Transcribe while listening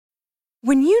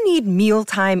When you need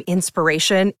mealtime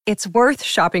inspiration, it's worth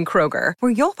shopping Kroger,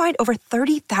 where you'll find over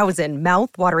 30,000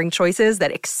 mouth-watering choices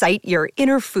that excite your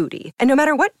inner foodie. And no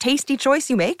matter what tasty choice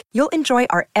you make, you'll enjoy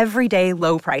our everyday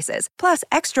low prices, plus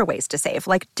extra ways to save,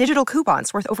 like digital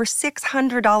coupons worth over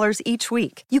 $600 each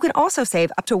week. You can also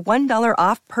save up to $1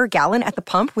 off per gallon at the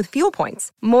pump with fuel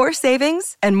points. More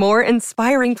savings and more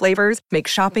inspiring flavors make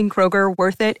shopping Kroger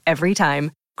worth it every time.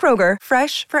 Kroger,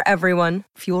 fresh for everyone.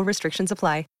 Fuel restrictions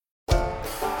apply.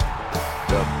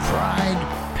 The pride,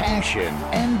 passion,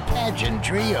 and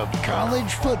pageantry of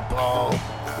college football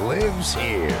lives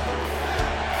here.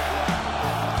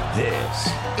 This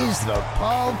is the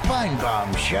Paul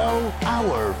Feinbaum Show,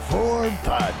 Hour 4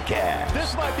 podcast.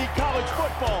 This might be college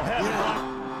football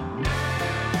heaven.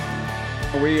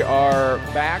 We are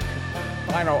back,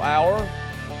 final hour.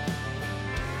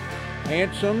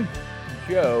 Handsome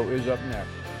Joe is up next.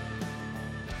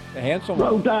 The handsome one.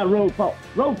 Roll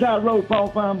Tide, Paul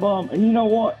Feinbaum. And you know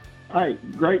what? Hey,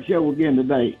 great show again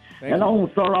today. Thank and you. I want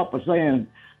to start off by saying,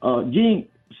 Gene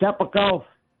Sapakov,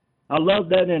 I love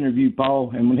that interview,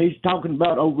 Paul. And when he's talking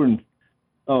about over in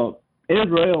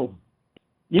Israel,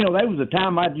 you know, there was a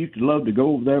time I used to love to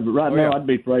go over there, but right now I'd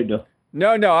be afraid to. No,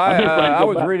 I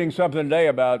was reading something today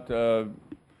about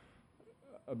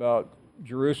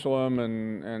Jerusalem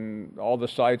and all the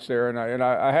sites there, and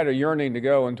I had a yearning to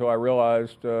go until I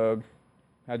realized how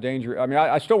dangerous. I mean,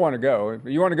 I still want to go.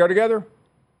 You want to go together,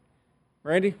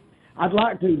 Randy? I'd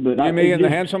like to, but You, me, and the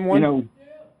handsome one. You know,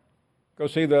 go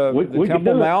see the we Temple could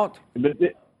do it, Mount, but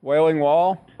Wailing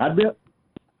Wall. I'd love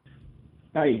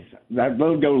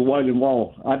to go to Wailing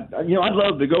Wall. I'd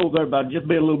love to go there, but I'd just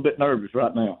be a little bit nervous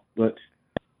right now. But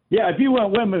yeah, if you went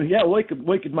with me, yeah, we could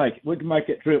make it. We could make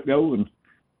that trip go, and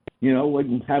you know, we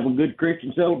can have a good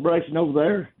Christian celebration over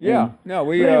there. Yeah, and, no,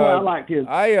 we. Anyway, I like his.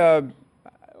 I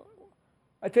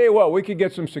tell you what, we could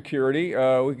get some security.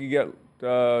 We could get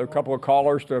a couple of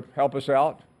callers to help us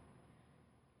out.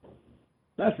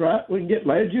 That's right. We can get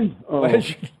Legend.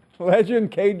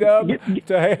 Legend, K-Dub.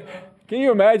 Can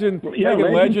you imagine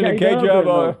taking Legend and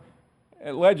K-Dub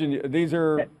and Legend?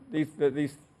 These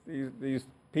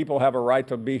people have a right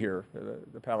to be here.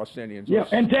 The Palestinians. Yeah,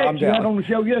 and Tex, you had on the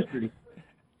show yesterday.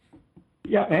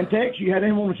 Yeah, and Tex, you had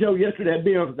him on the show yesterday.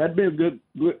 That'd be a good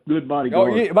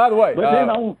bodyguard. Oh, yeah, by the way, but then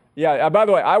by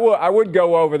the way, I would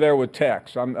go over there with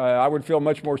Tex. I would feel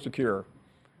much more secure.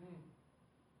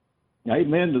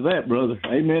 Amen to that, brother.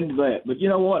 Amen to that. But you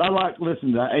know what? I like to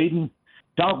listen to Aiden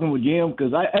talking with Jim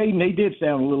because Aiden, he did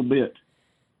sound a little bit,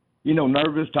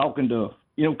 nervous talking to,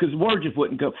 because the words just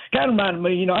wouldn't come. Kind of reminded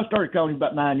me, I started calling you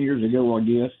about 9 years ago, I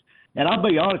guess. And I'll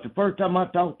be honest, the first time I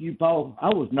talked to you, Paul, I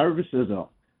was nervous as a,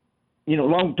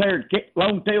 long-tailed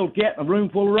cat in a room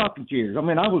full of rocking chairs. I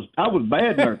mean, I was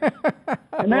bad nervous.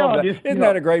 And now isn't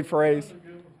that a great phrase?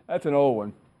 That's an old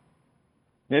one.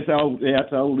 It's old, yeah,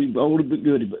 it's old but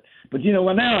goody. But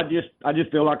now I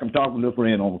just feel like I'm talking to a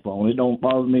friend on the phone. It don't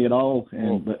bother me at all.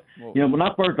 And when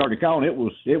I first started calling, it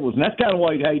was, and that's kind of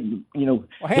why Hayden, Well,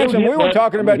 Hanson, we were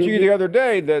talking about you the other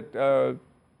day. That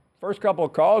first couple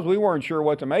of calls, we weren't sure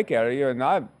what to make out of you,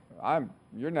 and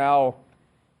you're now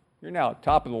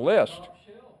top of the list.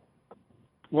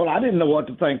 Well, I didn't know what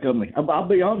to think of me. I'll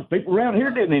be honest. People around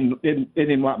here didn't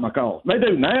even like my calls. They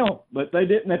do now, but they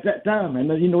didn't at that time.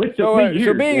 And it took me years.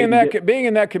 So being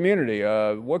in that community,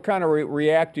 what kind of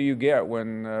react do you get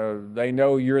when they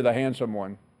know you're the handsome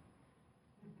one?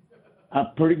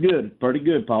 Pretty good,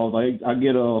 Paul. I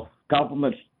get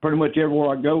compliments pretty much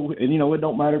everywhere I go, and it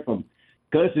don't matter if I'm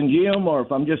cussing Jim or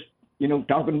if I'm just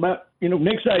talking about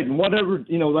Nick Saban, whatever.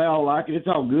 They all like it. It's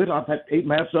all good. I've had to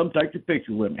even have some take the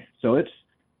picture with me, so it's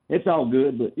all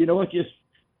good. But it's just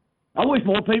I wish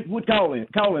more people would call in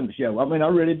the show. I mean, I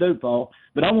really do, Paul.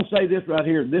 But I'm gonna say this right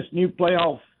here: this new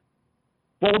playoff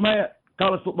format,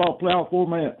 college football playoff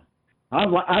format, I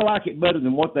like it better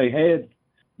than what they had.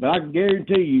 But I can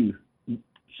guarantee you,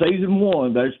 season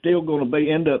one, they're still going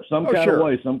to end up some kind of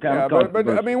way, some kind of controversy.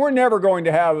 But I mean, we're never going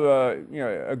to have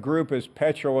a group as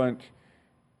petulant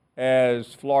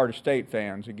as Florida State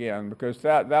fans again, because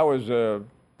that was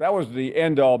the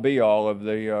end all be all of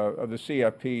the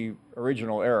CFP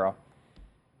original era.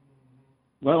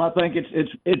 Well, I think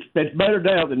it's better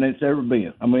now than it's ever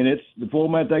been. I mean, it's the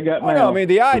format they got now. No, I mean,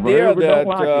 the idea that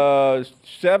like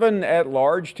 7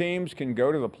 at-large teams can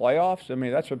go to the playoffs. I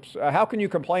mean, how can you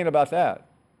complain about that?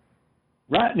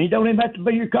 Right, and you don't even have to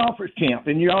be your conference champ,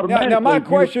 and you're automatically. Now my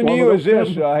question to you is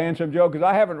this, Handsome Joe, because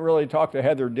I haven't really talked to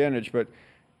Heather Dinich, but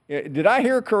did I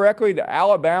hear correctly that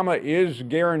Alabama is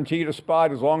guaranteed a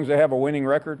spot as long as they have a winning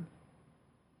record?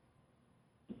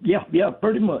 Yeah,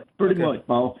 pretty much,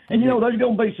 Paul. And there's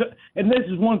going to be, and this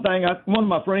is one thing. One of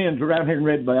my friends around here in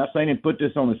Red Bay, I seen him put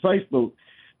this on his Facebook,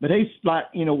 but he's like,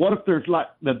 what if there's like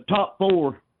the top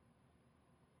 4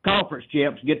 conference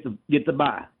champs get the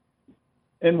bye,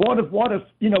 and what if 2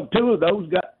 of those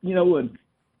got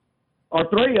or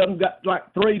 3 of them got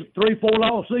like 3 4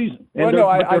 loss season? Well, no,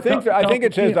 I think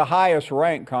it says the highest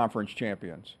ranked conference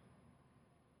champions.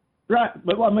 Right,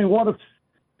 but I mean, what if?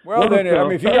 Well, then,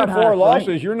 if you got 4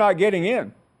 losses, you're not getting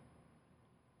in.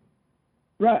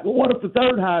 Right. Well, what if the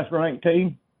 3rd highest ranked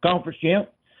team, conference champ,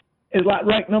 is like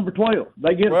ranked number 12?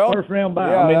 They get a first round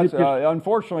bye. Yeah, I mean,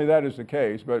 unfortunately that is the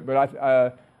case. But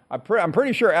I'm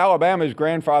pretty sure Alabama's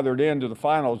grandfathered into the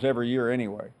finals every year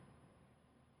anyway.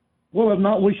 Well, if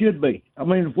not, we should be. I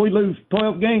mean, if we lose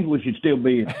 12 games, we should still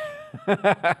be in.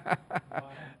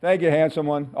 Thank you, handsome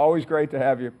one. Always great to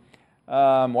have you.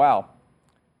 Wow.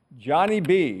 Johnny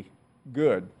B.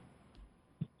 Good.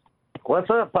 What's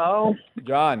up, Paul?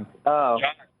 John. I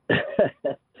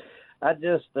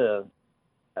just I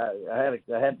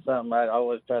had something. I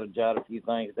always try to jot a few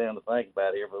things down to think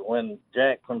about here. But when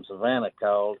Jack from Savannah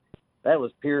called, that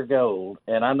was pure gold.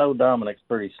 And I know Dominic's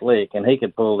pretty slick, and he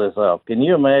could pull this off. Can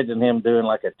you imagine him doing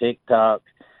like a TikTok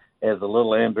as a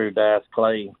little Andrew Dice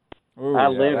Clay? Ooh, I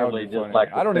literally just funny.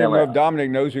 like. I don't even know if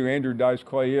Dominic knows who Andrew Dice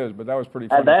Clay is, but that was pretty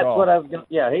funny. That's what I was going.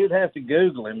 Yeah, he would have to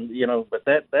Google him, But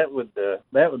that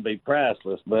would be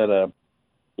priceless. But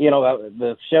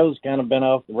the show's kind of been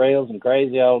off the rails and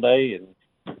crazy all day, and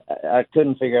I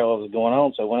couldn't figure out what was going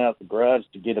on. So I went out to the garage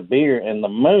to get a beer, and the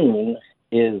moon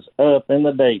is up in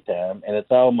the daytime, and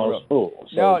it's almost full.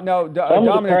 So no,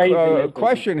 Dominic.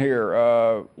 Question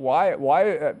here. Why?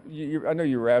 I know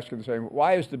you were asking the same.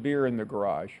 Why is the beer in the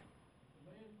garage?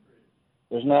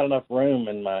 There's not enough room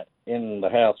in the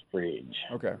house fridge.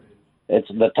 Okay. It's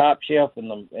the top shelf in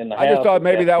the house. I just thought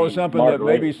maybe that was something that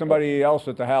maybe somebody else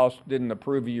at the house didn't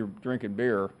approve of you drinking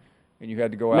beer, and you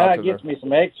had to go out. No, it gets me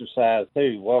some exercise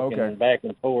too, walking back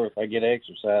and forth. I get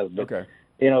exercise. But,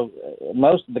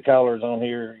 most of the callers on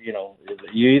here,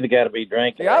 you either got to be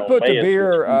drinking. Yeah, I put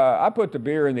the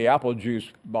beer in the apple juice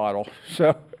bottle.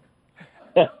 So.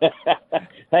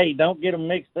 Hey, don't get them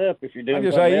mixed up if you're doing. I'm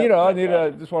just saying, I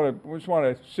just want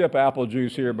to sip apple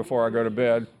juice here before I go to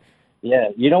bed. Yeah,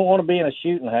 you don't want to be in a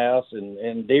shooting house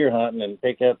and deer hunting and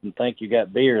pick up and think you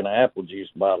got beer in an apple juice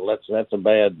bottle. That's a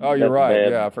bad. Oh, you're right.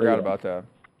 Yeah, I forgot about that.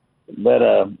 But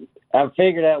I've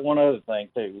figured out one other thing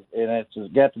too, and it's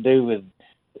got to do with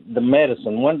the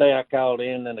medicine. One day I called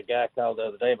in, and a guy called the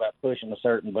other day about pushing a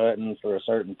certain button for a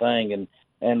certain thing,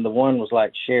 and the one was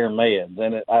like share meds,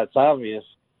 and it's obvious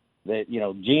that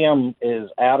Jim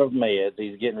is out of meds.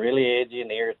 He's getting really edgy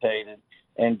and irritated.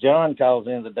 And John calls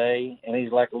in today, and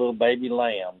he's like a little baby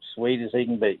lamb, sweet as he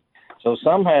can be. So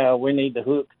somehow we need to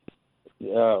hook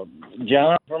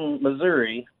John from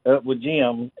Missouri up with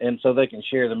Jim, and so they can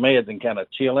share the meds and kind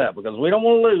of chill out, because we don't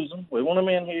want to lose them. We want them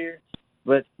in here,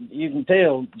 but you can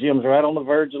tell Jim's right on the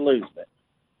verge of losing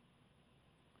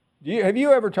it. Have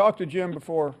you ever talked to Jim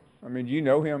before? I mean, do you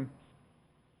know him?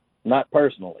 Not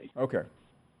personally. Okay.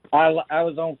 I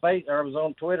was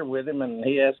on Twitter with him, and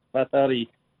he asked if I thought he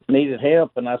needed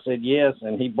help, and I said yes,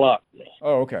 and he blocked me.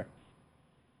 Oh, okay.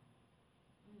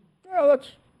 Yeah,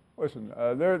 listen.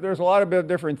 There's a lot of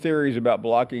different theories about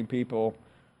blocking people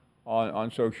on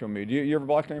social media. You ever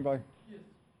blocked anybody? Yes.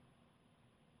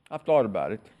 I've thought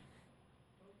about it,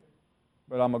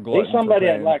 but I'm a glutton. He's somebody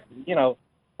I'd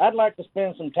like to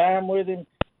spend some time with him,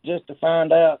 just to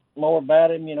find out more about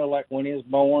him, like when he was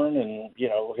born and,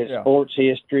 his sports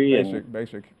history.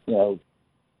 Basic. Well,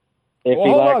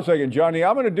 hold on a second, Johnny.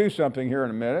 I'm going to do something here in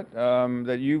a minute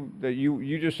that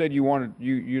you just said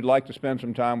you'd like to spend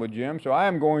some time with Jim. So I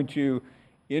am going to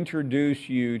introduce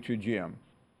you to Jim.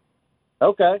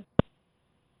 Okay.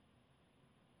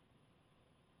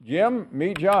 Jim,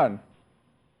 meet John.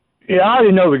 Yeah, I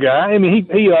already know the guy. I mean,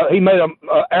 he made an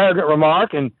arrogant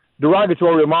remark and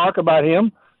derogatory remark about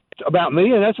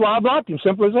me, and that's why I blocked him.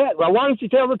 Simple as that. Well, why don't you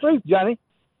tell the truth, Johnny?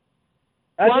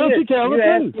 Why don't you tell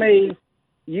the truth?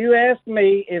 You asked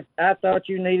me if I thought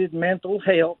you needed mental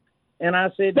help, and I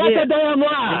said that's yes. a damn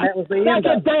lie. That was the That's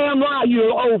a damn lie,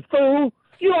 you old fool.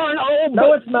 You are an old.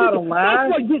 No, it's not a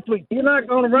lie. You're not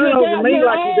going to run over me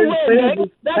like you do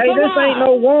Susie. Hey, this ain't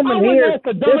no woman here.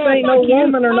 This ain't no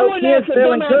woman or no kid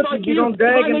selling cookies you're going to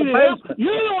drag in the basement.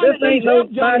 This ain't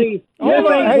nobody. Hey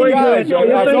guys,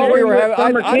 I thought we were having.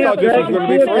 I thought this was going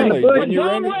to be friendly. Didn't you,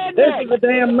 Randy? This is the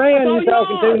damn man you're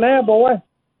talking to now, boy.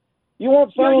 You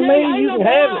want some of me? You can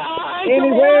have it.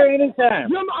 anywhere, anytime.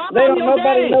 They don't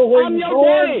nobody know where you're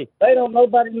born. They don't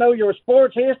nobody know your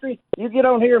sports history. You get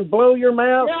on here and blow your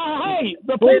mouth. Yeah, hey,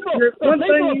 the Quit people, your- the one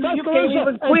people thing of you can't Tuscaloosa even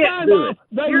and quit San doing. Diego,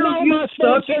 they You know my suck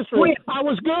sports at history. quit. I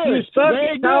was good. You suck Very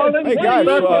at good. calling. Hey, You guys,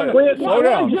 suck at quit. slow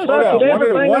down, You slow suck down. at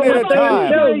everything One at a on the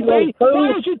time. show, you old fool. Why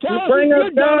don't you tell You us bring your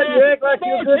up God, dumbass you act like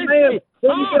you're a good sports man. history?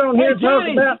 Then you get on here Hey, and talk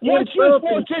Johnny, about what's your insulting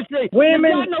sports history?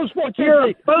 women. You got no sports You're a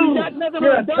history. fool. You got nothing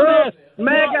You're but a a dumbass. Trump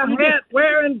MAGA hat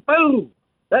wearing fool.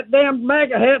 That damn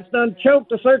MAGA hat's done choked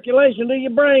the circulation to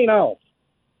your brain off.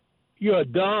 You're a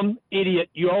dumb idiot.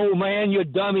 You old man, you're a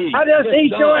dumb idiot. I just eat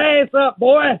dumb. your ass up,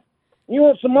 boy. You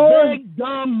want some more? Big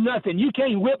dumb nothing. You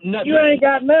can't whip nothing. You ain't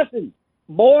got nothing,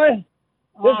 boy.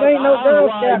 This ain't no Girl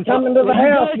Scout coming to the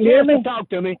house, you hear me? Talk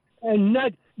to me, and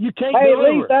you can't Hey, at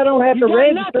deliver. least I don't have You to got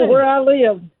register nothing. where I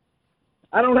live.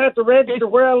 I don't have to register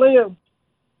where I live.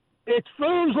 It's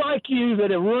fools like you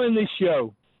that have ruined this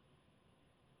show.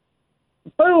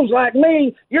 Fools like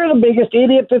me, you're the biggest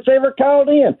idiot that's ever called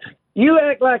in. You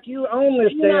act like you own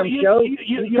this damn show.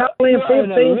 You call in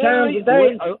 15 times a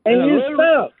day, and you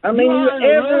suck. I mean,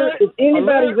 if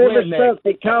anybody's ever sucked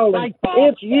at calling,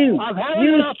 it's you.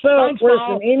 You suck worse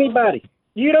than anybody.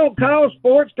 You don't call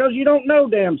sports because you don't know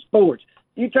damn sports.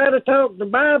 You try to talk the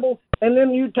Bible, and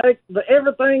then you take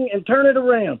everything and turn it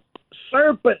around.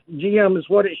 Serpent, Jim, is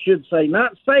what it should say.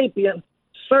 Not sapient,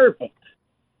 serpent.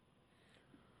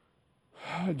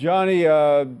 Johnny,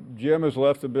 Jim has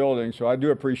left the building, so I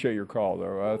do appreciate your call,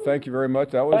 though. Thank you very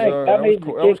much. That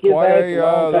was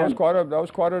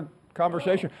quite a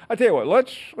conversation. I tell you what,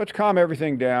 let's calm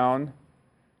everything down,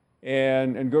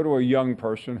 and go to a young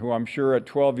person who I'm sure at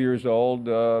 12 years old,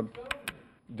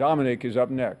 Dominic is up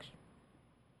next.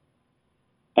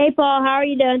 Hey, Paul, how are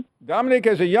you doing? Dominic,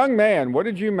 as a young man, what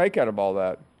did you make out of all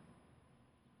that?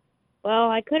 Well,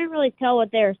 I couldn't really tell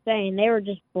what they were saying. They were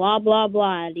just blah, blah,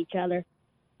 blah at each other.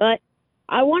 But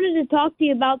I wanted to talk to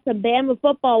you about some Bama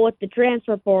football with the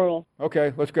transfer portal.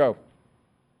 Okay, let's go.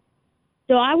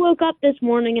 So I woke up this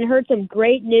morning and heard some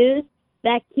great news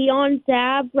that Keon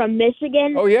Sabb from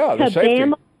Michigan the safety.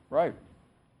 Bama. Right.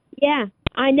 Yeah,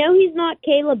 I know he's not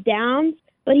Caleb Downs,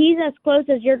 but he's as close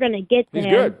as you're going to get to him.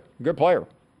 He's good. Good player.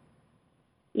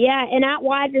 Yeah, and at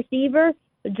wide receiver,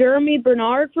 Jeremy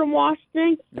Bernard from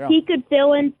Washington, he could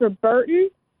fill in for Burton.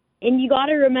 And you got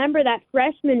to remember that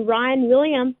freshman Ryan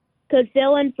Williams could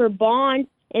fill in for Bond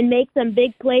and make some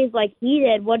big plays like he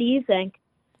did. What do you think?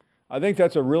 I think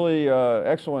that's a really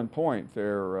excellent point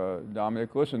there,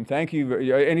 Dominic. Listen, thank you.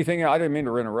 Anything? I didn't mean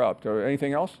to interrupt.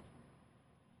 Anything else?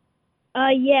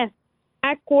 Yes.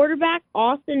 At quarterback,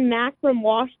 Austin Mack from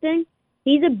Washington.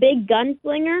 He's a big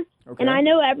gunslinger. Okay. And I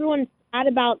know everyone's sad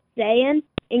about saying,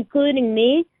 including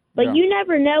me, but you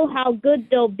never know how good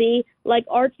they'll be, like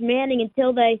Arch Manning,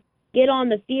 until they get on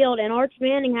the field. And Arch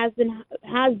Manning has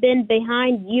been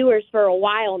behind Ewers for a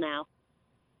while now.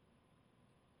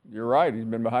 You're right. He's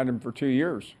been behind him for 2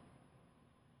 years.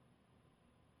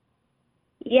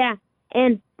 Yeah,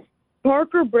 and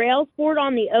Parker Brailsford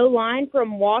on the O-line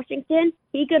from Washington,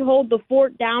 he could hold the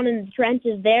fort down in the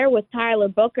trenches there with Tyler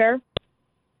Booker.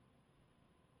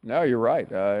 No, you're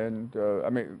right. I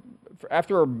mean,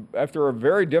 after a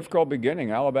very difficult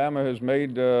beginning, Alabama has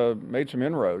made some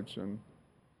inroads.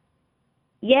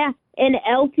 Yeah, and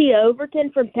LT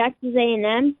Overton from Texas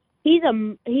A&M, he's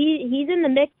in the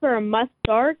mix for a must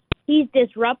start. He's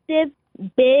disruptive,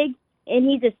 big, and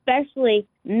he's especially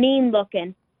mean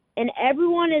looking. And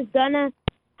everyone is gonna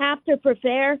have to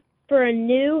prepare for a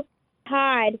new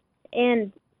Tide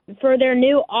and for their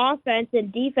new offense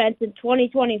and defense in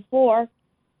 2024.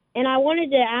 And I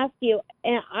wanted to ask you,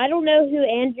 and I don't know who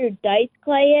Andrew Dice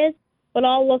Clay is, but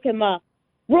I'll look him up.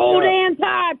 Roll damn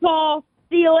Tide, Paul.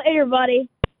 See you later, buddy.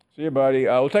 See you, buddy.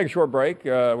 We'll take a short break.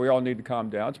 We all need to calm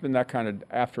down. It's been that kind of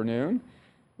afternoon.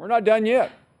 We're not done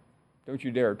yet. Don't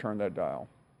you dare turn that dial.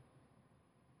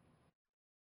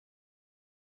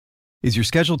 Is your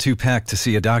schedule too packed to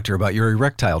see a doctor about your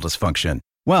erectile dysfunction?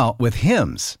 Well, with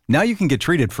Hims, now you can get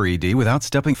treated for ED without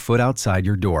stepping foot outside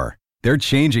your door. They're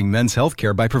changing men's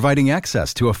healthcare by providing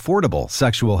access to affordable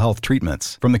sexual health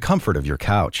treatments from the comfort of your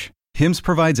couch. Hims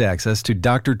provides access to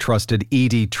doctor-trusted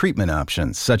ED treatment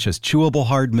options such as chewable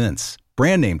hard mints,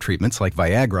 brand name treatments like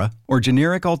Viagra, or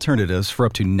generic alternatives for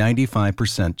up to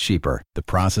 95% cheaper. The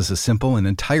process is simple and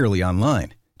entirely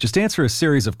online. Just answer a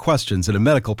series of questions and a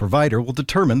medical provider will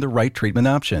determine the right treatment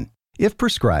option. If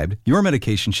prescribed, your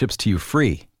medication ships to you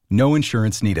free, no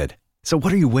insurance needed. So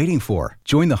what are you waiting for?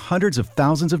 Join the hundreds of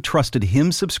thousands of trusted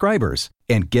Hims subscribers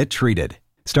and get treated.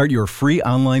 Start your free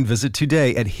online visit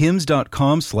today at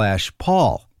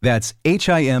hims.com/Paul. That's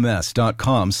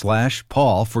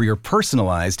HIMS.com/Paul for your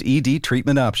personalized ED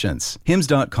treatment options.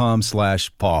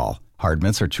 HIMS.com/Paul. Hard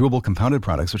mints are chewable compounded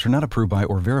products which are not approved by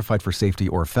or verified for safety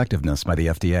or effectiveness by the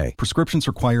FDA. Prescriptions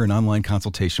require an online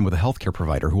consultation with a healthcare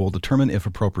provider who will determine if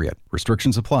appropriate.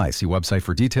 Restrictions apply. See website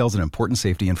for details and important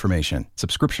safety information.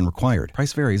 Subscription required.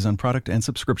 Price varies on product and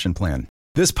subscription plan.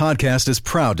 This podcast is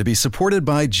proud to be supported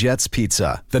by Jets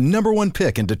Pizza, the #1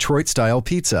 pick in Detroit-style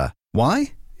pizza.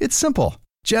 Why? It's simple.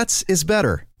 Jets is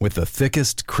better. With the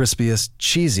thickest, crispiest,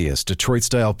 cheesiest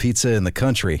Detroit-style pizza in the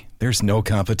country, there's no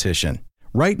competition.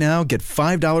 Right now, get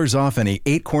 $5 off any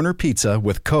 8-corner pizza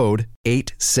with code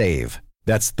 8SAVE.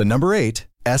 That's the number 8,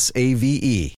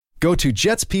 SAVE. Go to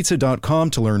jetspizza.com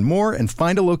to learn more and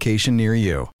find a location near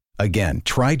you. Again,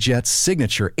 try Jet's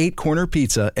signature 8-corner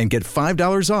pizza and get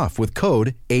 $5 off with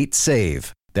code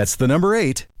 8SAVE. That's the number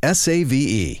 8,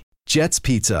 SAVE. Jet's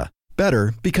Pizza.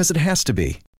 Better because it has to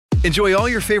be. Enjoy all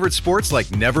your favorite sports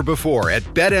like never before at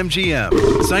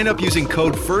BetMGM. Sign up using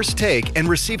code FIRSTTAKE and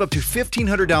receive up to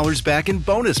 $1,500 back in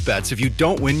bonus bets if you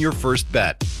don't win your first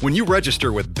bet. When you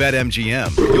register with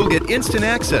BetMGM, you'll get instant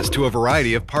access to a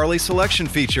variety of parlay selection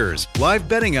features, live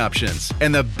betting options,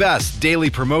 and the best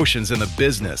daily promotions in the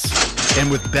business.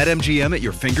 And with BetMGM at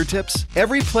your fingertips,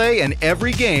 every play and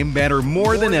every game matter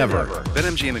more than ever.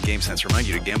 BetMGM and GameSense remind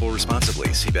you to gamble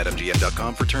responsibly. See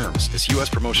BetMGM.com for terms. This U.S.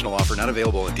 promotional offer not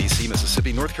available in D.C.,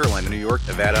 Mississippi, North Carolina, New York,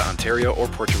 Nevada, Ontario, or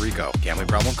Puerto Rico. Gambling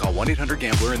problem? Call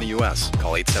 1-800-GAMBLER in the U.S.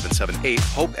 Call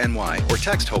 877-8-HOPE-NY or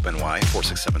text HOPE-NY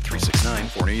 467-369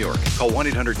 for New York. Call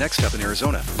 1-800-NEXT-STEP in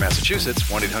Arizona. For Massachusetts,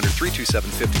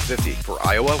 1-800-327-5050. For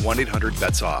Iowa,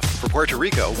 1-800-BETS-OFF. For Puerto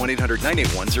Rico,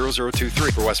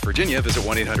 1-800-981-0023. For West Virginia, visit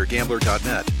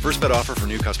 1-800-GAMBLER.net. First bet offer for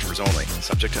new customers only.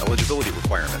 Subject to eligibility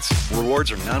requirements.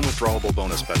 Rewards are non-withdrawable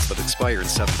bonus bets that expire in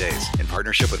 7 days. In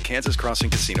partnership with Kansas Crossing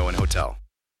Casino and Hotel.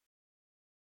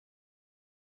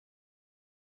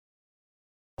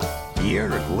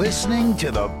 You're listening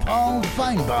to the Paul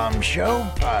Feinbaum Show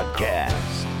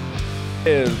podcast.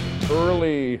 It is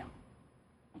early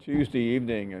Tuesday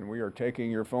evening, and we are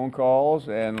taking your phone calls,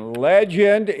 and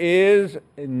Legend is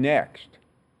next.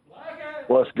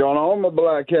 What's going on, my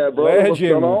black cat, brother? Legend. What's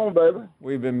going on, baby?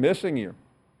 We've been missing you.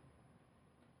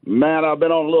 Man, I've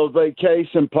been on a little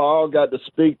vacation, Paul. Got to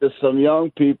speak to some young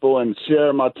people and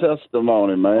share my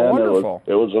testimony, man. Oh, wonderful.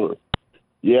 It was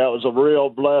a real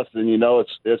blessing. You know,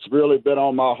 it's really been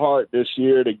on my heart this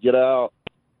year to get out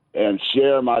and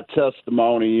share my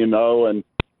testimony, you know, and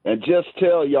just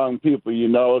tell young people, you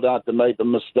know, not to make the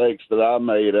mistakes that I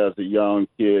made as a young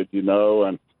kid, you know,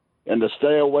 and to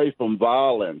stay away from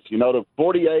violence. You know, the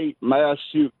 48 mass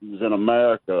shootings in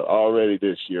America already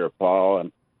this year, Paul,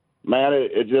 and man,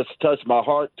 it just touched my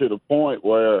heart to the point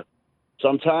where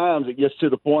sometimes it gets to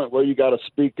the point where you got to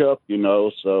speak up, you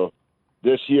know, so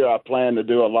this year I plan to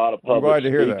do a lot of public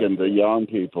speaking to young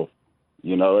people.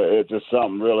 You know, it's just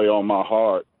something really on my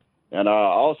heart. And I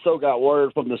also got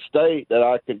word from the state that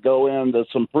I could go into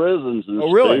some prisons and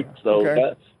speak. Really? So,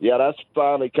 okay. That's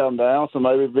finally come down. So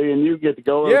maybe me and you get to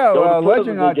go. Yeah, go to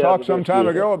Legend and I talked some time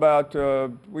year. ago about,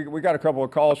 we got a couple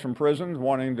of calls from prisons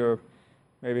wanting to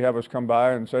maybe have us come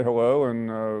by and say hello.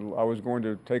 And I was going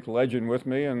to take Legend with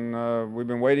me, and we've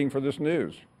been waiting for this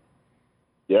news.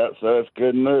 Yeah, so it's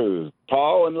good news.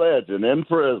 Paul and Legend in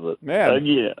prison. Man.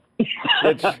 Again.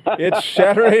 It's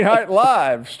Saturday Night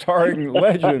Live starring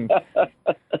Legend.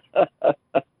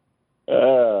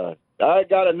 I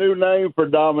got a new name for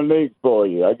Dominique for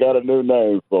you. I got a new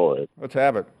name for it. Let's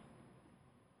have it.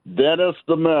 Dennis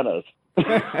the Menace.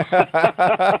 That's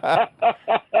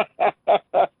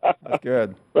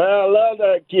good. Man, I love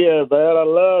that kid, man.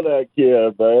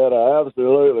 I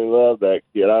absolutely love that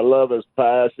kid. I love his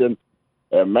passion.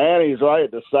 And Manny's right.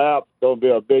 The South's going to be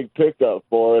a big pickup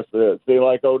for us. It seems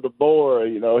like DeBoer,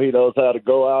 you know, he knows how to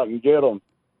go out and get them.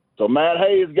 So Matt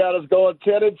Hayes got us going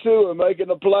 10-2 and making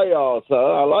the playoffs.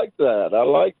 I like that.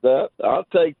 I'll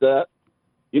take that.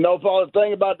 You know, Paul, the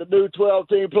thing about the new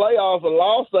 12-team playoff, a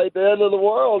loss ain't the end of the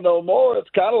world no more. It's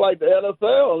kind of like the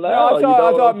NFL now. No,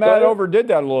 I thought Matt overdid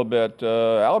that a little bit.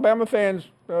 Alabama fans,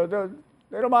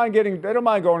 they don't mind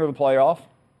going to the playoff.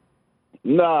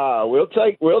 Nah, we'll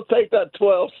take that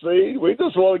 12th seed. We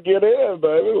just want to get in,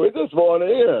 baby. We just want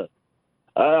in.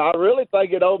 I really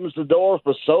think it opens the door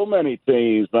for so many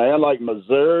teams, man, like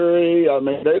Missouri. I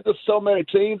mean, there's just so many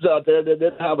teams out there that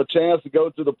didn't have a chance to go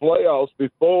to the playoffs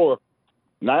before.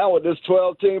 Now with this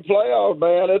 12-team playoff,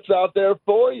 man, it's out there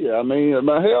for you. I mean,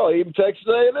 hell, even Texas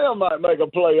A&M might make a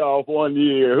playoff one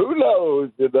year. Who knows,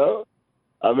 you know?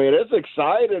 I mean, it's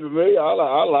exciting to me. I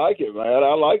like it, man.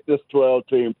 I like this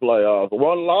 12-team playoff.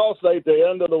 One loss ain't the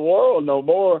end of the world no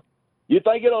more. You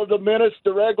think it'll diminish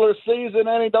the regular season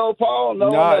any, though, Paul?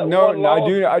 No, I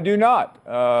do not.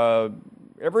 Why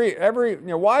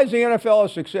is the NFL a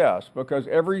success? Because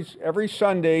every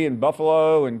Sunday in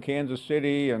Buffalo and Kansas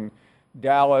City and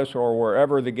Dallas or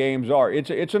wherever the games are,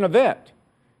 it's an event.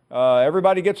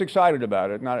 Everybody gets excited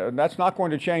about it. That's not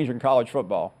going to change in college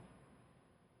football.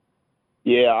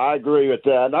 Yeah, I agree with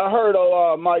that. And I heard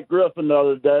Mike Griffin the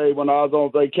other day when I was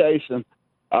on vacation.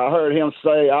 I heard him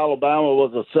say Alabama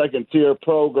was a second-tier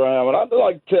program. And I'd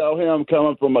like to tell him,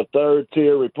 coming from a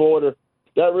third-tier reporter,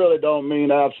 that really don't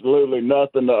mean absolutely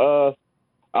nothing to us.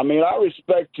 I mean, I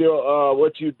respect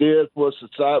what you did for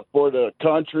society, for the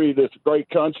country, this great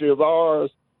country of ours.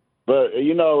 But,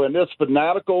 in this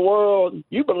fanatical world,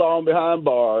 you belong behind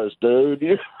bars,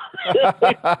 dude.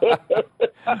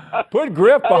 Put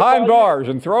Griff behind bars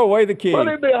and throw away the key. Put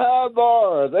him behind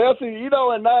bars. In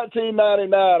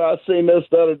 1999, I seen this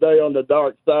the other day on the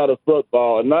dark side of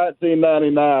football. In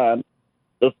 1999,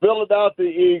 the Philadelphia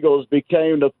Eagles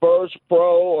became the first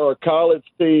pro or college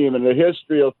team in the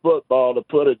history of football to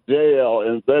put a jail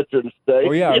in Veterans Stadium.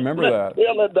 Oh, yeah, I remember that.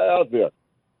 Philadelphia.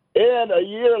 And a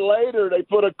year later, they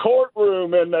put a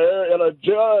courtroom in there, and a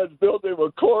judge built him a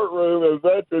courtroom in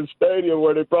Veterans Stadium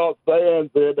where they brought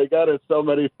fans in. They got in so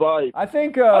many fights. I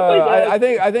think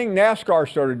NASCAR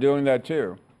started doing that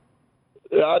too.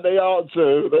 Yeah, they ought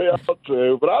to.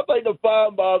 But I think the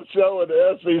Feinbaum Show and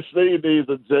the SEC needs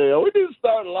a jail. We need to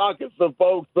start locking some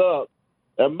folks up.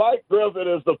 And Mike Griffin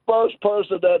is the first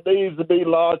person that needs to be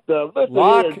locked up.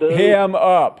 Lock him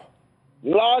up.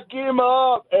 Lock him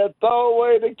up and throw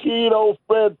away the key to old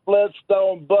Fred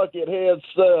Flintstone Buckethead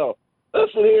self.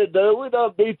 Listen here, dude, we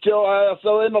done beat your ass.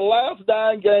 So in the last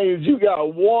 9 games, you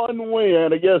got 1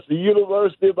 win against the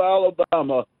University of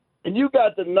Alabama, and you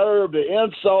got the nerve to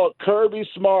insult Kirby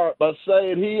Smart by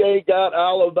saying he ain't got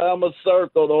Alabama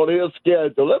circled on his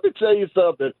schedule. Let me tell you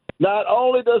something. Not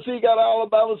only does he got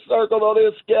Alabama circled on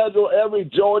his schedule, every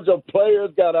Georgia player's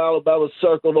got Alabama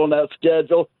circled on that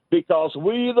schedule, because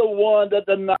we the one that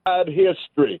denied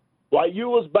history. While you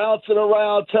was bouncing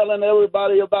around telling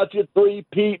everybody about your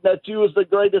three-peat, that you was the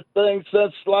greatest thing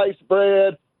since sliced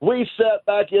bread, we sat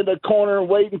back in the corner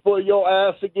waiting for your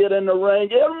ass to get in the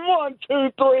ring. And 1,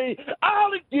 2, 3,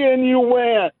 out again you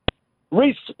went.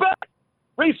 Respect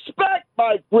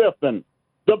Mike Griffin,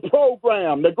 the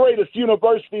program, the greatest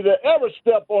university to ever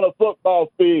step on a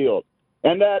football field,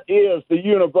 and that is the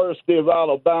University of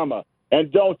Alabama. And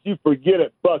don't you forget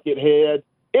it, Buckethead.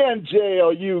 In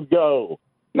jail you go.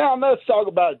 Now, let's talk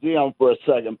about Jim for a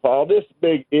second, Paul. This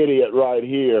big idiot right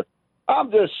here.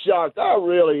 I'm just shocked. I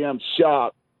really am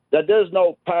shocked that there's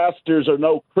no pastors or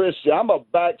no Christian. I'm a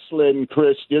backslidden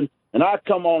Christian, and I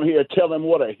come on here telling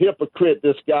what a hypocrite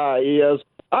this guy is.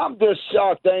 I'm just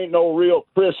shocked there ain't no real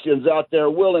Christians out there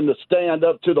willing to stand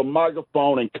up to the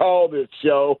microphone and call this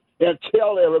show and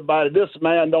tell everybody this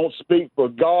man don't speak for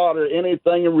God or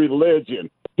anything in religion.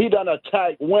 He done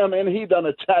attack women. He done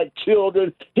attack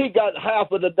children. He got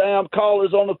half of the damn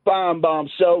callers on the Feinbaum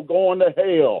Show going to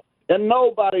hell, and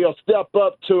nobody will step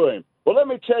up to him. Well, let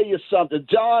me tell you something.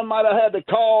 John might have had the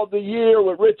call of the year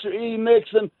with Richard E.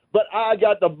 Nixon, but I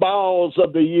got the balls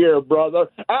of the year, brother.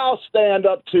 I'll stand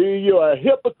up to you. You're a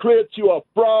hypocrite. You're a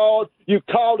fraud. You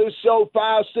call this show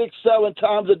 5, 6, 7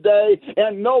 times a day,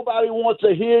 and nobody wants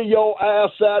to hear your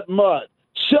ass that much.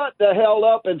 Shut the hell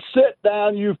up and sit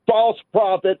down, you false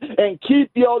prophet, and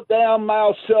keep your damn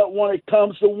mouth shut when it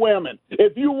comes to women.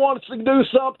 If you want to do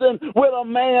something with a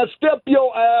man, step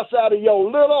your ass out of your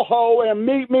little hole and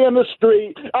meet me in the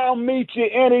street. I'll meet you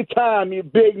anytime, you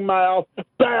big mouth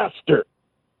bastard.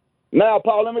 Now,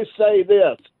 Paul, let me say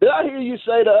this. Did I hear you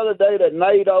say the other day that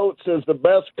Nate Oates is the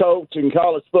best coach in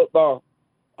college football?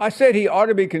 I said he ought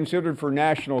to be considered for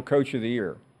National Coach of the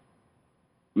Year.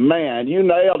 Man, you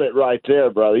nailed it right there,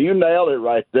 brother. You nailed it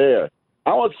right there.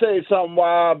 I want to say something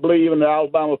why I believe in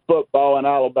Alabama football and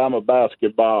Alabama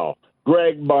basketball.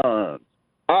 Greg Burns.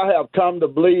 I have come to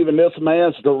believe in this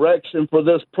man's direction for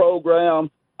this program.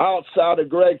 Outside of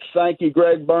Greg Sankey,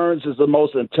 Greg Burns is the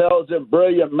most intelligent,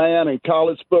 brilliant man in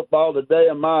college football today,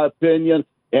 in my opinion,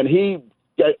 and he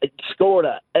scored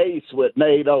an ace with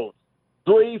Nate Oates.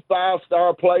 3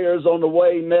 5-star players on the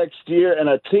way next year, and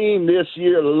a team this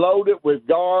year loaded with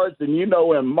guards. And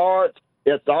in March,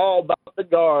 it's all about the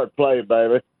guard play,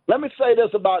 baby. Let me say this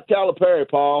about Calipari,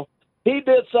 Paul. He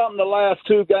did something the last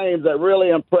 2 games that really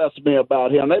impressed me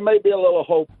about him. There may be a little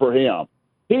hope for him.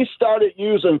 He started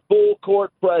using full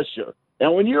court pressure.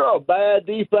 And when you're a bad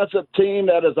defensive team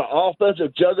that is an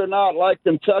offensive juggernaut like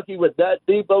Kentucky with that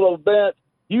deep of a bench,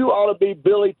 you ought to be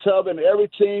Billy Tubbin every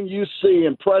team you see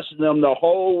and pressing them the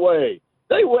whole way.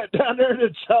 They went down there in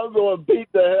the jungle and beat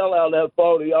the hell out of that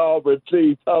phony Auburn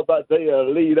team. Talk about they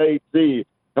Elite 8 team.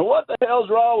 And what the hell's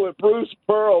wrong with Bruce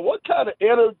Pearl? What kind of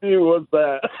interview was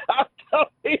that? I don't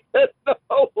even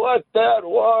know what that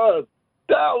was.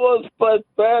 That was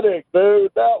pathetic,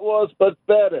 dude. That was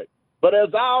pathetic. But as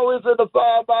always in the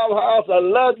Fireball House, I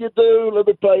love you, dude. Let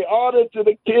me pay honor to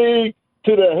the king,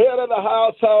 to the head of the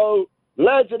household,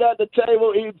 legend at the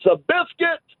table eating some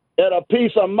biscuits and a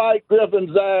piece of Mike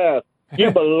Griffin's ass. You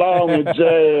belong in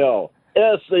jail.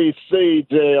 SEC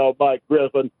jail, Mike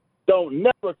Griffin. Don't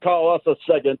never call us a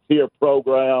second-tier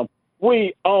program.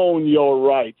 We own your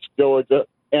rights, Georgia,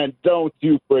 and don't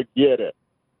you forget it.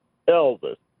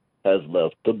 Elvis has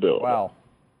left the building. Wow.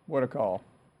 What a call.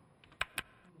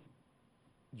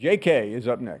 JK is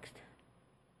up next.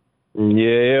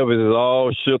 Yeah, Elvis is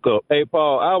all shook up. Hey,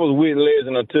 Paul, I was with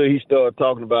Legend until he started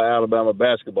talking about Alabama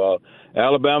basketball.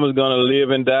 Alabama's going to live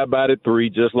and die by the 3,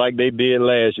 just like they did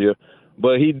last year.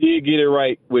 But he did get it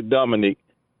right with Dominique.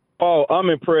 Paul, I'm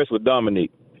impressed with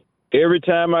Dominique. Every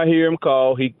time I hear him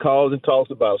call, he calls and talks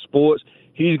about sports.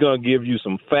 He's going to give you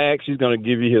some facts. He's going to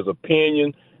give you his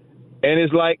opinion. And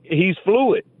it's like he's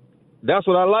fluid. That's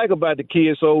what I like about the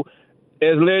kid. So,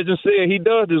 as Legend said, he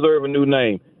does deserve a new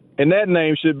name. And that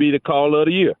name should be the Call of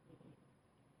the Year.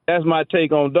 That's my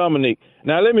take on Dominique.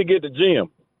 Now, let me get to Jim.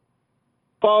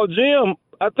 Paul, Jim,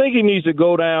 I think he needs to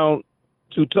go down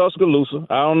to Tuscaloosa.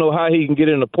 I don't know how he can get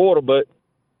in the portal, but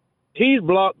he's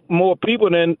blocked more people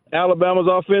than Alabama's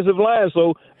offensive line.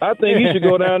 So I think he should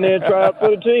go down there and try out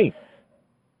for the team.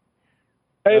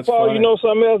 Hey, That's Paul, funny. you know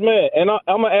something else, man? And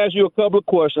I'm going to ask you a couple of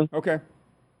questions. Okay.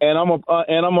 And I'm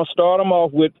gonna start them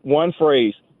off with one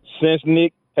phrase. Since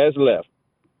Nick has left.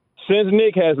 Since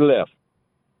Nick has left,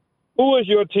 who is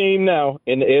your team now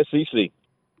in the SEC?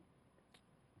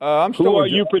 Who are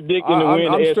you predicting to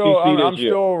win the SEC this year? I'm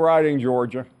still riding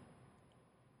Georgia.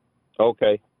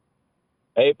 Okay.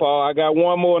 Hey, Paul, I got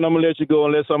one more, and I'm going to let you go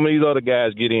and let some of these other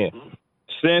guys get in.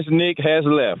 Since Nick has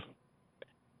left,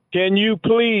 can you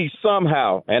please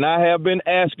somehow, and I have been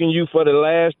asking you for the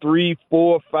last 3,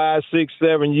 4, 5, 6,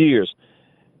 7 years,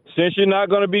 since you're not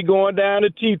going to be going down to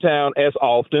T-Town as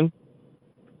often,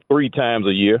 3 times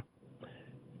a year,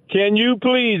 can you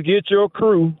please get your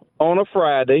crew on a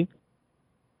Friday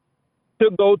to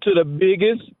go to the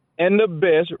biggest and the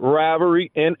best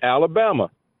rivalry in Alabama?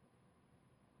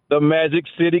 The Magic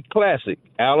City Classic,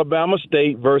 Alabama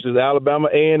State versus Alabama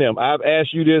A&M. I've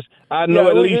asked you this, I know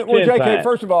at least 10 JK, times.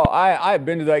 First of all, I've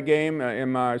been to that game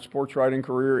in my sports writing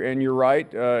career, and you're right.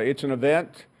 It's an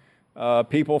event.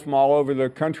 People from all over the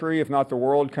country, if not the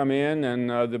world, come in, and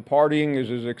the partying is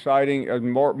as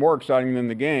exciting, more exciting than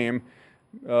the game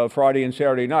Friday and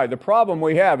Saturday night. The problem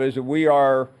we have is that we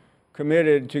are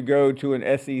committed to go to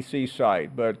an SEC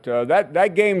site, but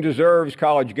that game deserves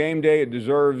College Game Day. It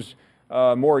deserves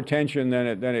more attention than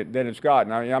it's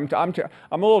gotten. I mean, I'm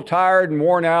a little tired and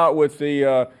worn out with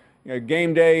the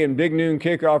game day and big noon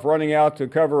kickoff running out to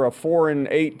cover a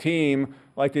 4-8 team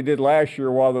like they did last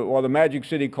year. While the Magic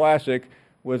City Classic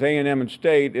with A&M and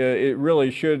State, it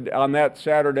really should on that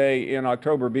Saturday in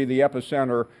October be the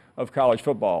epicenter of college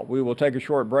football. We will take a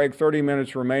short break. 30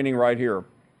 minutes remaining right here.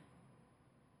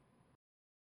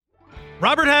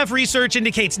 Robert Half research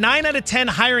indicates 9 out of 10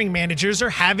 hiring managers are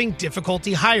having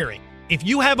difficulty hiring. If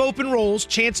you have open roles,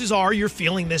 chances are you're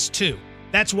feeling this too.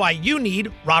 That's why you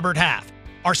need Robert Half.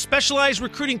 Our specialized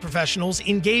recruiting professionals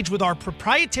engage with our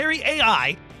proprietary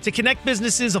AI to connect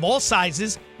businesses of all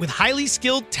sizes with highly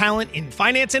skilled talent in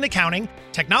finance and accounting,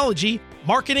 technology,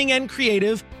 marketing and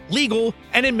creative, legal,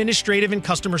 and administrative and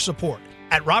customer support.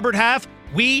 At Robert Half,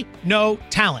 we know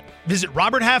talent. Visit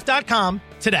roberthalf.com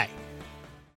today.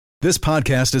 This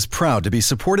podcast is proud to be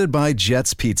supported by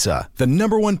Jets Pizza, the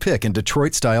 #1 pick in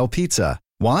Detroit-style pizza.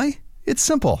 Why? It's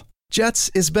simple.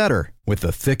 Jets is better. With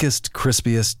the thickest,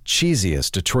 crispiest,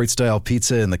 cheesiest Detroit-style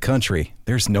pizza in the country,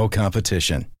 there's no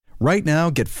competition. Right now,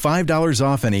 get $5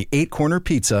 off any 8-corner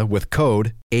pizza with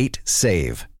code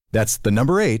 8SAVE. That's the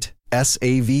number 8,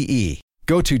 S-A-V-E.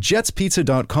 Go to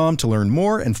jetspizza.com to learn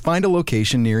more and find a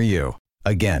location near you.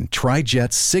 Again, try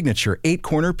Jet's signature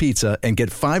 8-corner pizza and get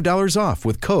 $5 off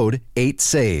with code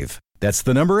 8SAVE. That's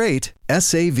the number 8,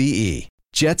 S-A-V-E.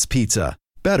 Jet's Pizza.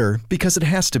 Better because it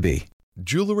has to be.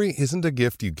 Jewelry isn't a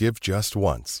gift you give just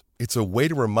once. It's a way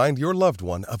to remind your loved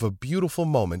one of a beautiful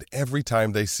moment every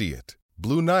time they see it.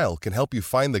 Blue Nile can help you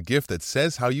find the gift that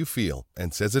says how you feel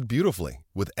and says it beautifully,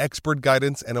 with expert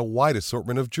guidance and a wide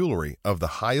assortment of jewelry of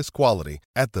the highest quality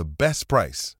at the best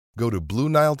price. Go to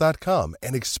BlueNile.com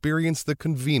and experience the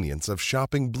convenience of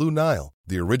shopping Blue Nile,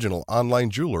 the original online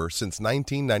jeweler since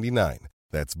 1999.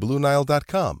 That's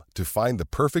BlueNile.com to find the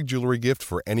perfect jewelry gift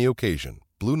for any occasion.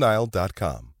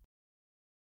 BlueNile.com.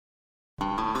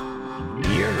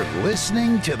 You're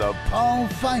listening to the Paul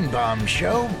Feinbaum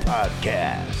Show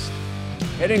podcast.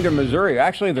 Heading to Missouri.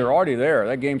 Actually, they're already there.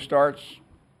 That game starts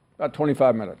about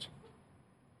 25 minutes.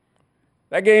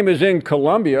 That game is in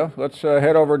Columbia. Let's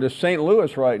head over to St.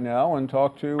 Louis right now and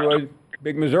talk to a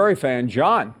big Missouri fan,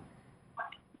 John.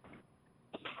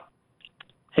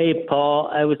 Hey, Paul,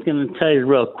 I was going to tell you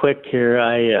real quick here.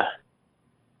 I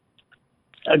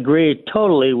agree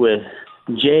totally with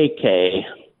J.K.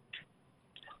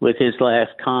 with his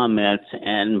last comments,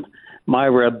 and my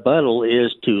rebuttal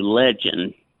is to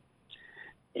Legend.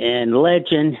 And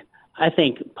Legend, I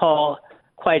think, Paul,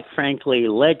 quite frankly,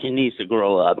 Legend needs to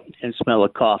grow up and smell a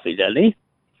coffee, doesn't he?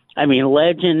 I mean,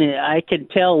 Legend, I can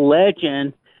tell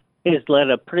Legend has led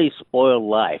a pretty spoiled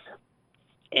life.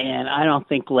 And I don't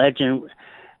think Legend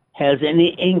has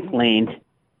any inkling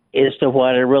as to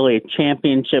what a really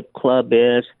championship club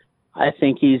is. I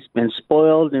think he's been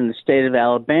spoiled in the state of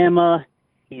Alabama.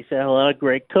 He's had a lot of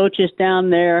great coaches down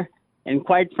there. And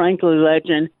quite frankly,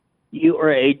 Legend, you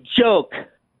are a joke.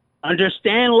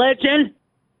 Understand, Legend?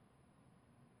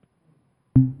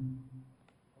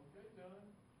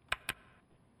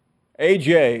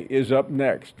 AJ is up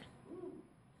next.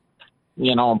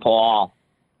 You know, Paul,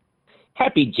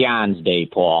 happy John's Day,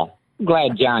 Paul. I'm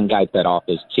glad John got that off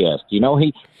his chest. You know,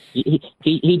 he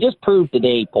just proved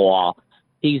today, Paul,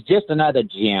 he's just another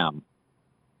Jim.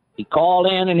 He called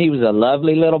in and he was a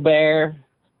lovely little bear,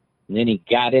 and then he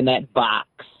got in that box,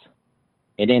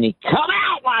 and then he come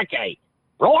out like a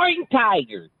roaring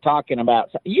tiger talking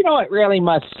about, you know, it really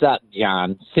must suck,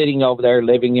 John, sitting over there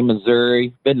living in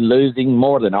Missouri, been losing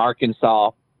more than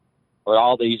Arkansas for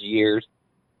all these years.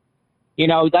 You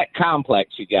know, that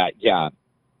complex you got, John,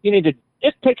 you need to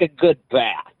just take a good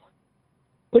bath.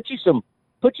 Put you some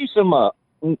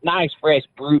nice fresh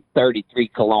Brute 33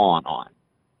 cologne on,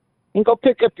 and go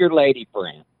pick up your lady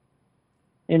friend,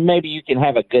 and maybe you can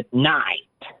have a good night.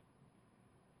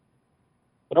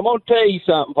 But I'm going to tell you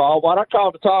something, Paul. What I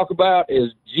called to talk about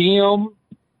is Jim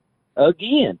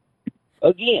again.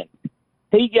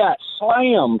 He got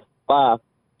slammed by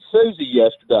Susie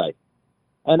yesterday.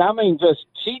 And I mean, just,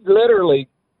 she literally,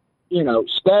 you know,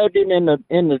 stabbed him in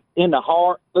the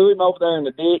heart, threw him over there in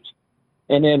the ditch.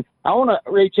 And then I want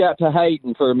to reach out to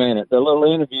Hayden for a minute, the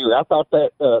little interviewer. I thought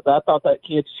that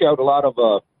kid showed a lot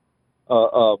of,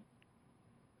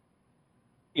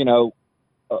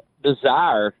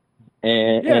 desire.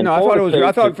 And I thought it was.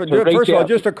 First of all,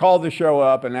 just to call the show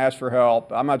up and ask for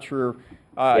help. I'm not sure.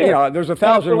 You know, there's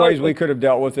 1,000 ways we could have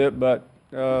dealt with it, but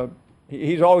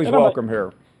he's always welcome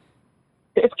here.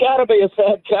 It's got to be a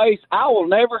sad case. I will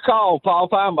never call Paul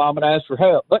Feinbaum and ask for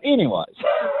help. But anyways,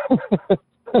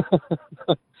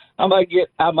 I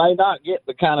may not get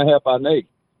the kind of help I need.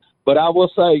 But I will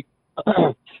say,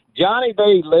 Johnny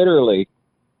B literally,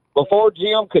 before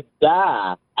Jim could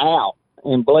die out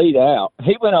and bleed out,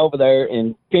 he went over there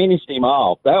and finished him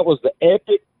off. That was an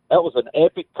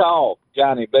epic call,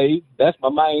 Johnny B. That's my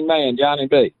main man, Johnny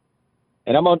B.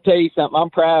 And I'm going to tell you something.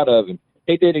 I'm proud of him.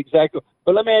 He did exactly.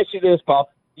 But let me ask you this,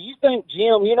 Paul. Do you think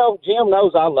Jim, Jim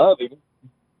knows I love him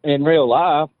in real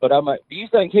life, but do you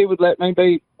think he would let me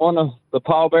be one of the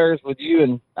pallbearers with you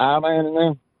and I-Man in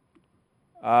there?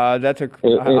 I'll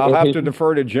have to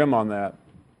defer to Jim on that.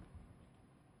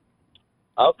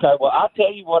 Okay, well, I'll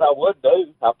tell you what I would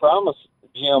do. I promise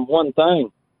Jim one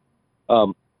thing.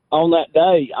 On that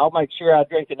day, I'll make sure I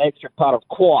drink an extra pot of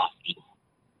coffee,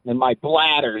 and my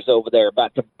bladder's over there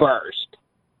about to burst.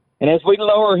 And as we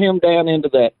lower him down into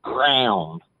that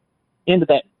ground, into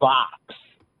that box,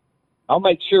 I'll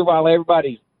make sure while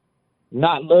everybody's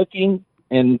not looking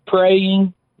and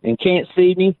praying and can't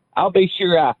see me, I'll be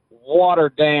sure I water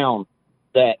down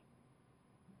that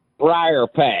briar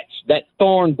patch, that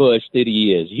thorn bush that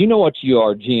he is. You know what you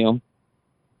are, Jim.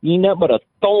 You ain't nothing but a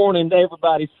thorn in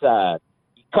everybody's side.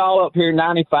 You call up here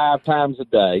 95 times a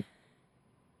day,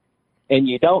 and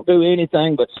you don't do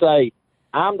anything but say,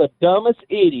 I'm the dumbest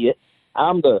idiot,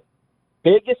 I'm the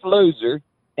biggest loser,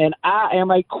 and I am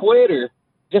a quitter,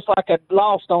 just like I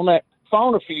lost on that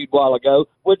phone a few while ago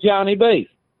with Johnny B.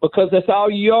 Because that's all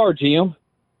you are, Jim.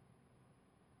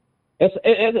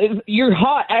 You're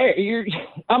hot air.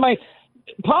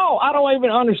 Paul, I don't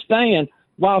even understand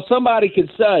why somebody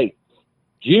could say,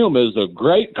 Jim is a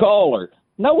great caller.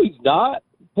 No, he's not.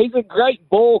 He's a great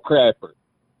bull crapper.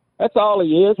 That's all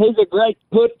he is. He's a great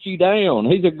put you down.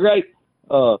 He's a great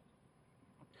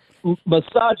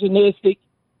misogynistic,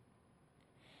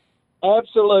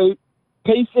 absolute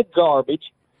piece of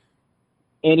garbage.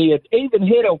 And he had even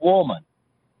hit a woman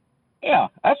Yeah,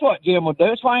 that's what Jim would do.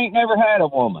 That's why I ain't never had a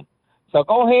woman. So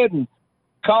go ahead and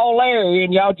call Larry,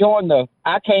 and y'all join the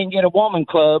I Can't Get a Woman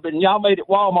Club, and y'all meet at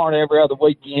Walmart every other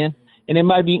weekend, and then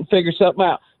maybe you can figure something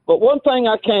out. But one thing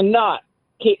I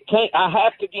I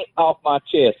have to get off my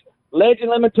chest. Legend,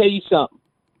 let me tell you something.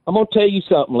 I'm going to tell you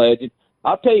something, Legend.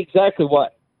 I'll tell you exactly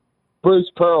what Bruce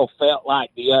Pearl felt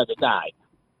like the other night.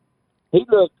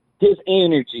 His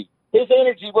energy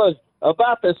was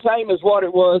about the same as what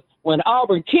it was when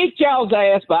Auburn kicked y'all's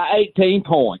ass by 18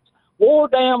 points. War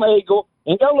damn Eagle,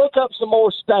 and go look up some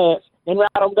more stats and write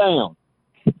them down.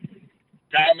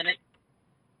 Dominic.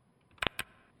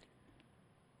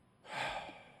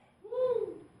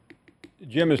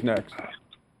 Jim is next.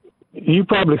 You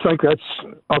probably think that's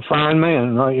a fine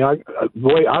man.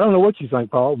 Boy, I don't know what you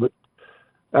think, Paul, but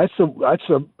that's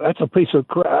a piece of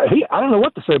crap. I don't know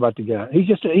what to say about the guy. He's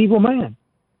just an evil man.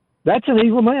 That's an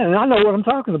evil man, and I know what I'm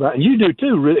talking about. And you do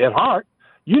too, really, at heart.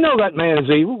 You know that man is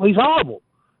evil. He's horrible.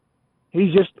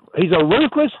 He's a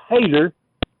ruthless hater.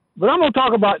 But I'm going to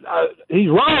talk about, he's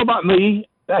wrong about me.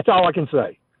 That's all I can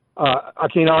say. I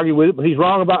can't argue with it, but he's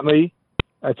wrong about me.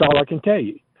 That's all I can tell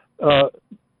you.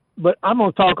 But I'm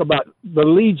going to talk about the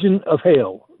Legion of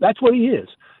Hell. That's what he is.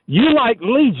 You like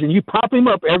Legion. You pop him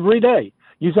up every day.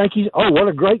 You think what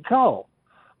a great call.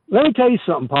 Let me tell you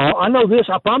something, Paul. I know this.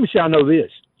 I promise you I know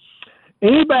this.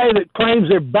 Anybody that claims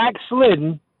they're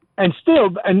backslidden and still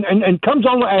and comes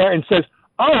on the air and says,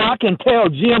 I can tell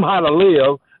Jim how to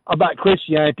live about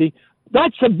Christianity,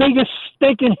 that's the biggest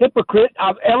stinking hypocrite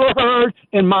I've ever heard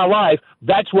in my life.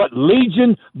 That's what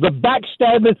Legion, the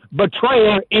backstabbing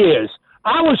betrayer, is.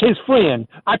 I was his friend.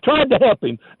 I tried to help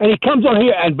him, and he comes on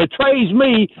here and betrays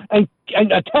me and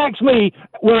attacks me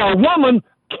when a woman,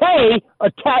 Kay,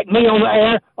 attacked me on the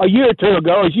air a year or two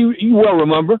ago, as you well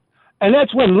remember. And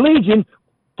that's when Legion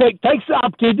takes the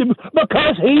opportunity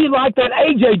because he, like that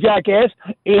AJ jackass,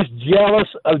 is jealous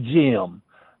of Jim.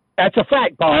 That's a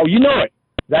fact, Paul. You know it.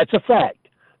 That's a fact.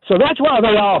 So that's why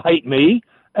they all hate me.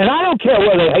 And I don't care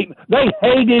whether they hate me. They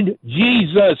hated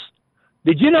Jesus.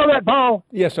 Did you know that, Paul?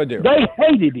 Yes, I do. They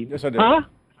hated him. Yes, I do. Huh?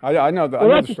 I know the, Well, I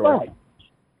know that's the story. right.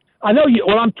 I know you.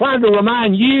 Well, I'm trying to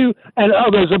remind you and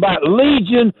others about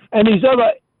Legion and these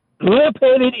other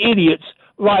lip-headed idiots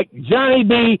like Johnny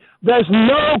B. There's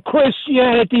no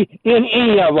Christianity in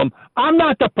any of them. I'm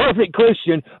not the perfect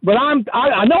Christian, but I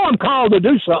know I'm called to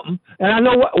do something, and I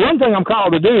know one thing I'm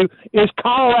called to do is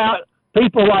call out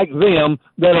people like them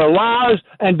that are liars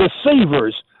and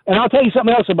deceivers. And I'll tell you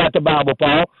something else about the Bible,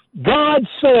 Paul. God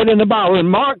said in the Bible, in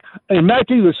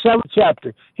Matthew, the 7th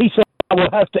chapter, he said, I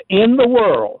will have to end the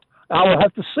world. I will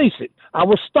have to cease it. I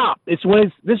will stop. This is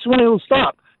when it will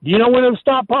stop. Do you know when it will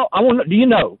stop, Paul? Do you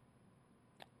know?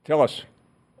 Tell us.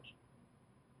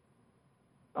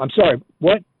 I'm sorry,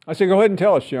 what? I said, go ahead and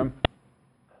tell us, Jim.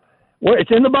 Well,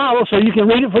 it's in the Bible, so you can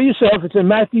read it for yourself. It's in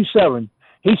Matthew 7.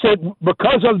 He said,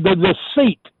 because of the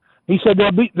deceit, he said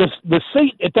there'll be the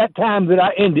deceit at that time that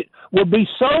I ended will be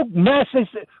so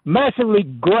massively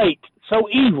great, so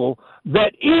evil,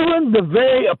 that even the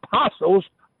very apostles,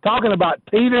 talking about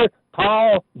Peter,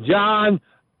 Paul, John,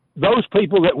 those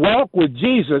people that walk with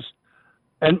Jesus,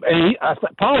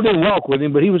 Paul didn't walk with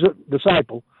him, but he was a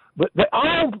disciple. But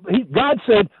God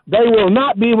said they will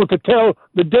not be able to tell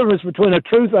the difference between a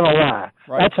truth and a lie.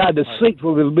 Right. That's how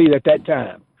deceitful it'll be at that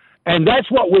time. And that's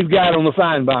what we've got on the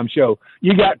Feinbaum Show.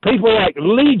 You got people like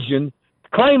Legion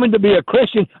claiming to be a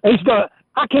Christian. And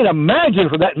I can't imagine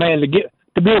for that man to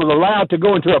be able to allow to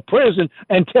go into a prison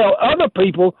and tell other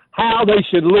people how they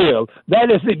should live.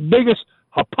 That is the biggest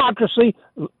hypocrisy.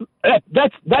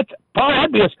 That's Paul.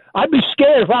 I'd be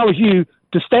scared if I was you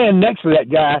to stand next to that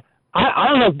guy. I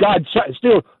don't know if God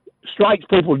still strikes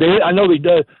people dead. I know he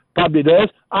does, probably does.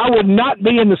 I would not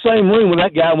be in the same room with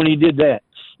that guy when he did that,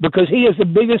 because he is the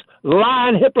biggest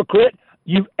lying hypocrite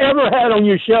you've ever had on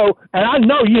your show, and I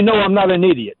know you know I'm not an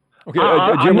idiot. Okay,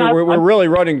 Jim, we're really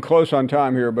running close on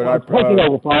time here, but I'm taking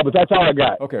over, Paul, but that's all I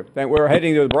got. Okay, we're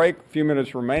heading to the break. A few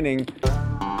minutes remaining.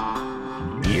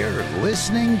 You're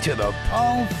listening to the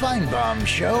Paul Feinbaum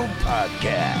Show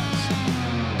podcast.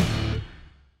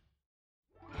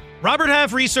 Robert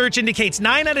Half research indicates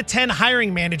 9 out of 10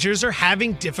 hiring managers are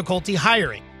having difficulty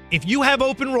hiring. If you have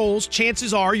open roles,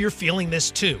 chances are you're feeling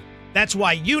this too. That's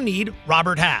why you need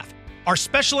Robert Half. Our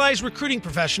specialized recruiting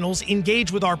professionals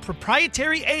engage with our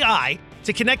proprietary AI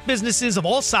to connect businesses of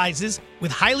all sizes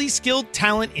with highly skilled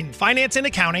talent in finance and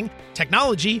accounting,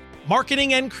 technology,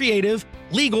 marketing and creative,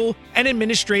 legal, and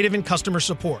administrative and customer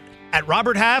support. At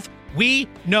Robert Half, we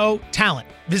know talent.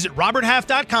 Visit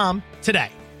roberthalf.com today.